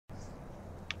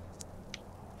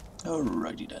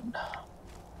Alrighty then.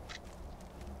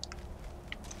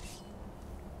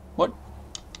 What?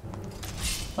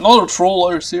 Another troll?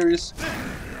 Are you serious?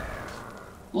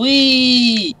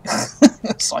 Whee!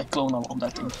 Cyclone, I love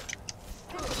that thing.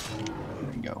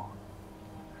 There you go.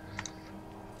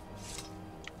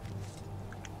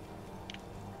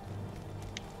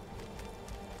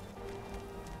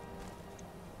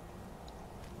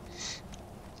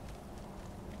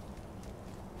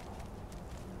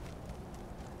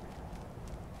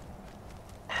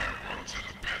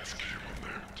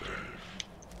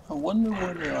 I wonder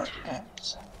where they are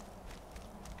at.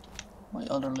 My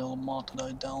other little mod that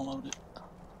I downloaded.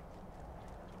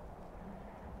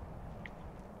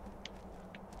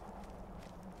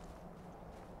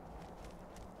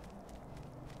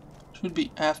 Should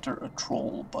be after a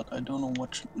troll, but I don't know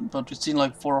what. But we've seen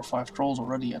like 4 or 5 trolls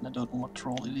already, and I don't know what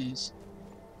troll it is.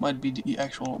 Might be the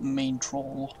actual main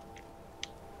troll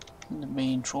in the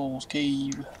main troll's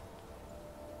cave,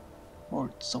 or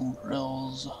it's somewhere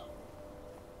else.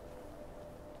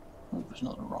 Oh, there's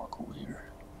another rock over here.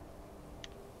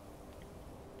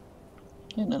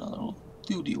 And another little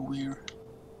duty over here.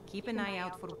 Keep an eye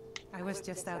out for... I was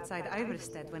just outside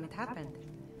Iverstead when it happened.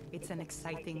 It's an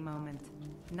exciting moment.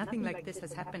 Nothing like this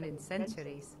has happened in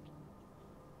centuries.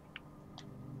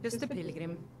 Just a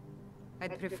pilgrim.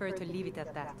 I'd prefer to leave it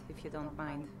at that, if you don't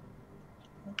mind.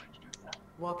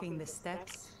 Walking the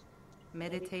steps,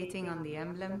 meditating on the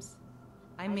emblems.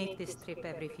 I make this trip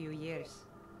every few years.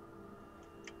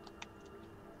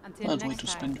 Until Nice way next to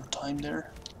time. spend your time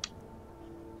there.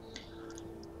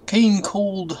 Cain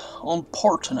called on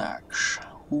Partenax,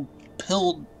 who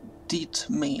pilled it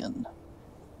man.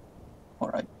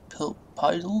 Alright,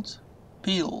 peeled?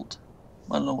 Peeled.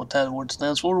 I don't know what that word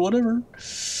stands for, whatever.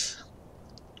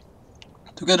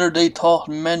 Together they taught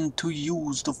men to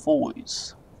use the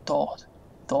voice. Taught.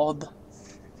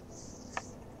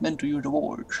 Men to use the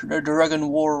voice. Their dragon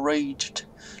war raged.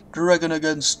 Dragon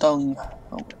again stung.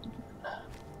 Oh,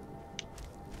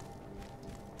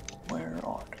 where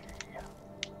are they?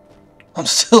 I'm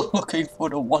still looking for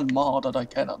the one mod that I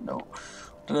cannot know.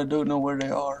 That I don't know where they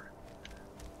are.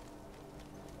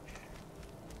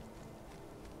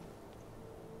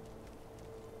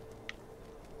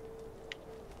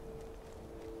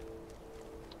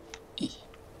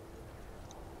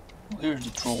 Here's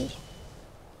the troll.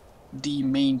 The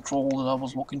main troll that I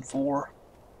was looking for.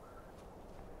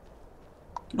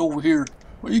 Get over here.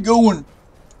 Where you going?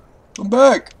 Come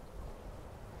back.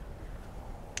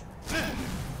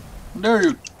 How dare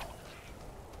you?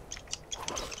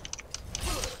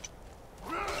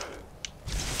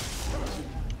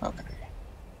 Okay.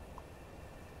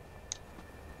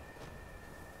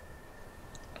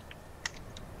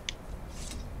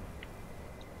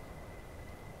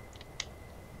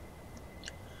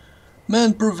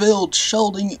 Man prevailed,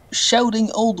 shouting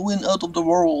Oldwin out of the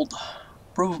world,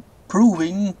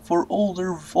 proving for all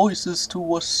their voices to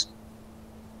was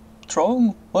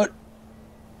strong. What?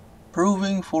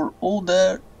 Proving for all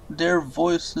their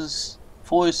voices.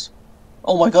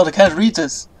 Oh my god, I can't read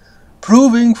this.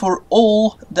 Proving for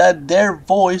all that their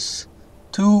voice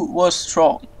too was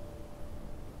strong.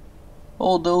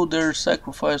 Although their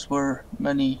sacrifice were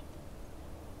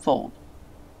many-fold.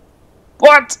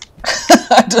 What?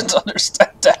 I don't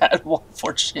understand that one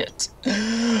for shit.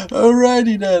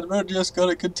 Alrighty then, we're just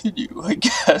gonna continue, I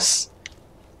guess.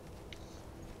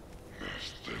 There's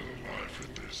still life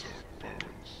in these old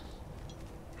bones.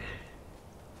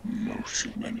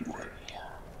 Motion anyway.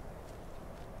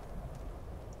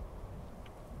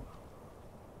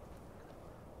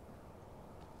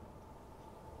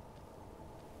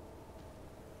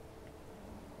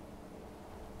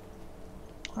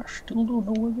 I still don't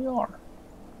know where they are.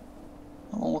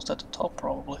 I'm almost at the top,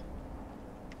 probably.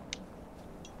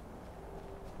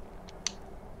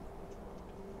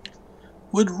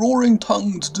 With roaring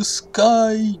tongues, the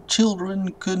Sky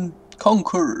Children can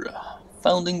conquer,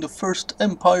 founding the first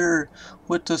empire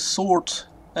with the sword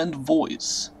and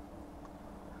voice.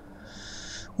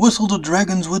 Whistle the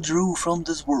dragons withdrew from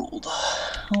this world.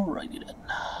 Alrighty then.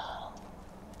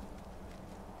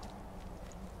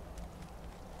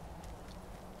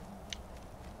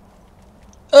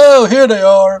 Oh, here they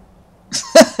are!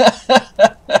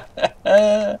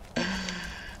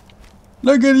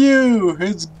 Look at you!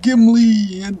 It's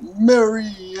Gimli and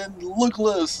Merry and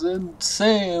Luckless and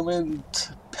Sam and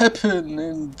Pepin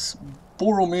and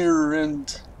Boromir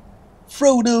and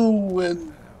Frodo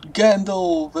and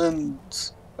Gandalf and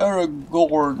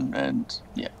Aragorn and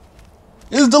yeah.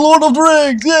 It's the Lord of the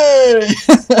Rings!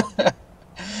 Yay!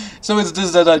 So it's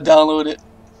this that I downloaded.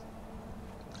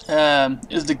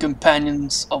 Is the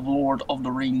Companions of Lord of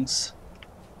the Rings.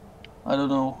 I don't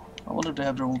know. I wonder if they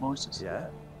have their own voices. Yeah?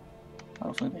 I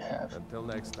don't think they have. Until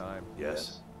next time.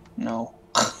 Yes. No.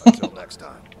 Until next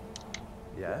time.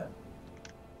 Yeah?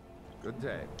 Good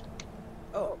day.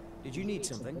 Oh, did you need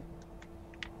something?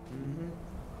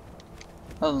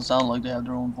 Doesn't sound like they have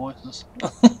their own voices.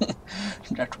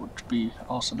 That would be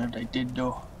awesome if they did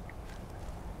though.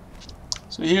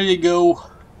 So here you go.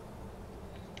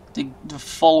 The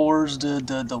followers,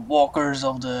 the walkers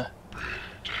of the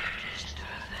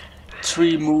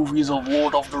 3 movies of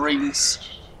Lord of the Rings.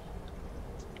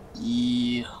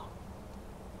 Yeah.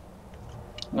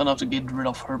 I'm gonna have to get rid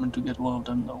of Herman to get one of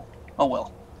them though. Oh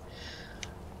well.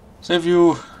 So if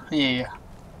you... yeah.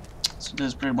 So this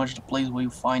is pretty much the place where you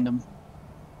find them.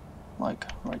 Like,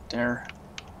 right there.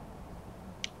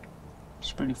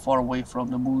 It's pretty far away from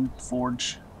the Moon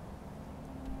Forge.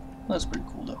 That's pretty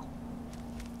cool though.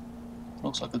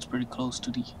 Looks like it's pretty close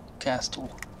to the castle.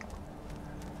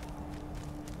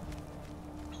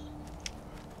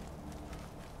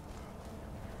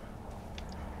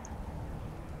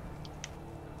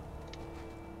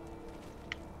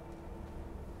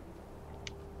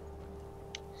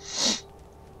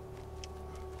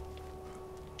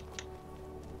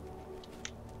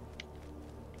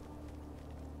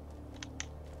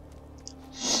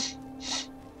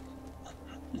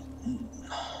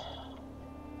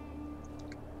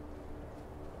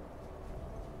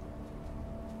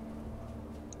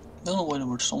 I don't know why there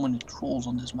were so many trolls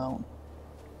on this mountain.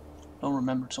 I don't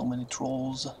remember so many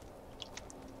trolls.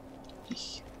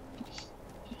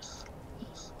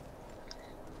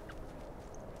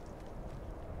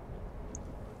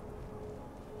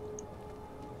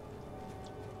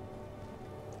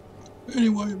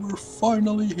 Anyway, we're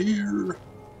finally here.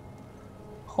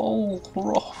 Hrothgar.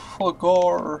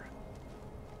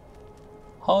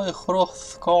 Hi,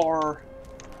 Hrothgar.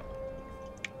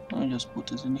 Let me just put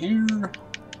this in here.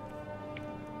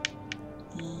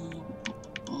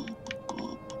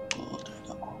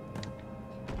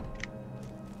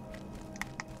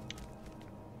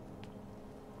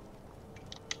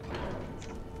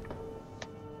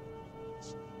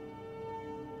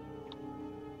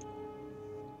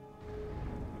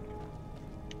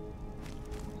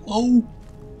 Hello?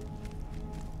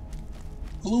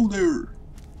 Hello there.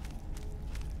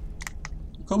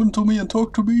 Come to me and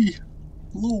talk to me.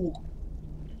 Hello.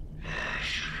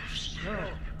 So,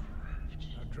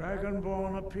 a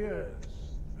Dragonborn appears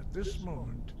at this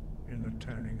moment in the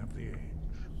turning of the age.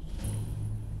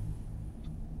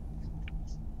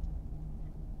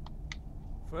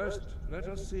 First, let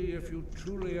us see if you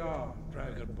truly are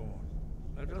Dragonborn.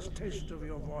 Let us taste of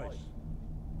your voice.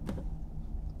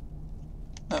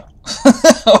 Oh.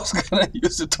 I was gonna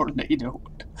use a tornado.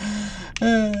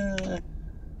 There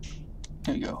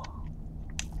you go.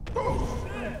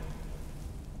 There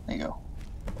you go.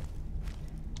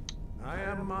 I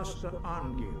am Master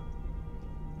Arngil.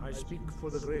 I speak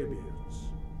for the Greybeards.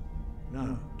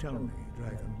 Now, tell me,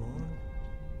 Dragonborn,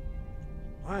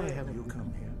 why have you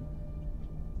come here?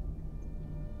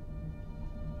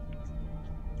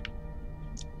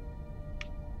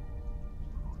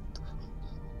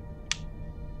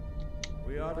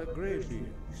 We are the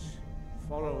Greybeards,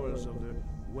 followers of the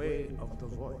Way of the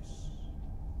Voice.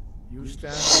 You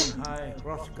stand in high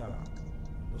Hrothgar,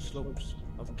 on the slopes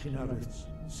of Kinnarid's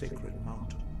sacred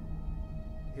mountain.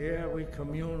 Here we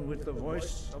commune with the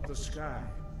voice of the sky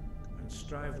and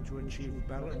strive to achieve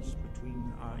balance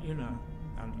between our inner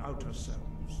and outer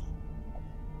selves.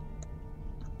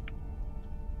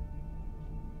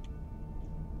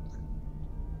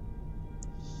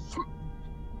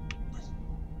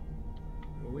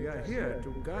 We are here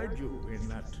to guide you in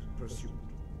that pursuit,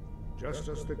 just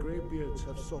as the Greybeards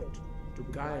have sought to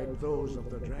guide those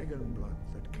of the dragon blood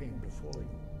that came before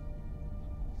you.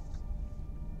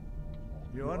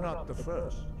 You are not the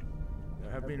first.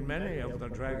 There have been many of the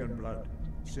dragon blood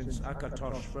since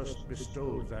Akatosh first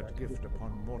bestowed that gift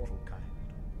upon mortal kind.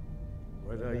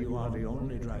 Whether you are the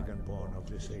only dragonborn of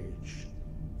this age,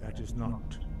 that is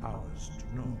not ours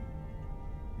to know.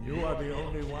 You are the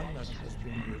only one that has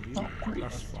been revealed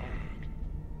thus far.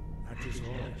 That is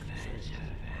all I can say.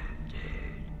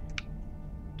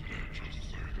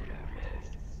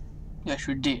 Yes,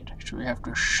 you did. So you have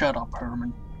to shut up,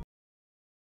 Herman.